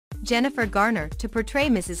Jennifer Garner to portray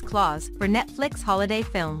Mrs. Claus for Netflix holiday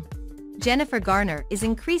film. Jennifer Garner is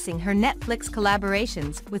increasing her Netflix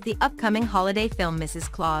collaborations with the upcoming holiday film Mrs.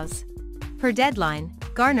 Claus. Per Deadline,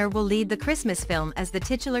 Garner will lead the Christmas film as the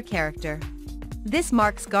titular character. This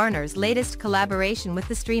marks Garner's latest collaboration with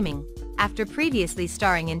the streaming, after previously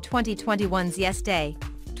starring in 2021's Yes Day,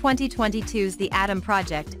 2022's The Adam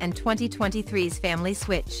Project and 2023's Family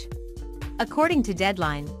Switch. According to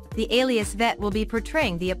Deadline, the alias vet will be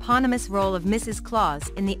portraying the eponymous role of Mrs. Claus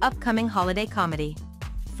in the upcoming holiday comedy.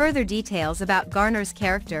 Further details about Garner's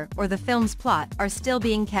character or the film's plot are still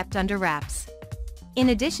being kept under wraps. In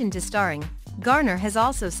addition to starring, Garner has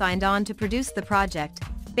also signed on to produce the project,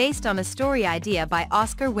 based on a story idea by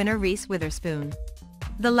Oscar winner Reese Witherspoon.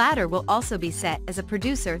 The latter will also be set as a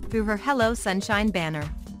producer through her Hello Sunshine banner.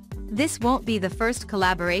 This won't be the first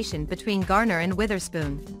collaboration between Garner and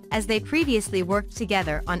Witherspoon, as they previously worked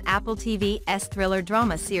together on Apple TV's thriller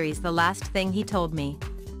drama series The Last Thing He Told Me.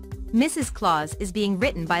 Mrs. Claus is being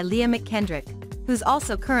written by Leah McKendrick, who's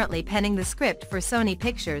also currently penning the script for Sony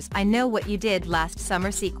Pictures' I Know What You Did Last Summer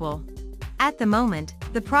sequel. At the moment,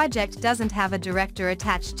 the project doesn't have a director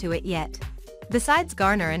attached to it yet. Besides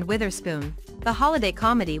Garner and Witherspoon, the holiday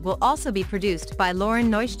comedy will also be produced by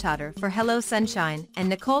Lauren Neustadter for Hello Sunshine and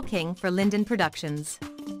Nicole King for Linden Productions.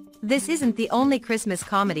 This isn't the only Christmas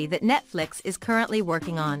comedy that Netflix is currently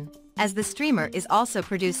working on, as the streamer is also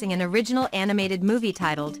producing an original animated movie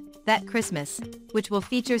titled That Christmas, which will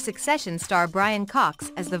feature Succession star Brian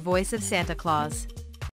Cox as the voice of Santa Claus.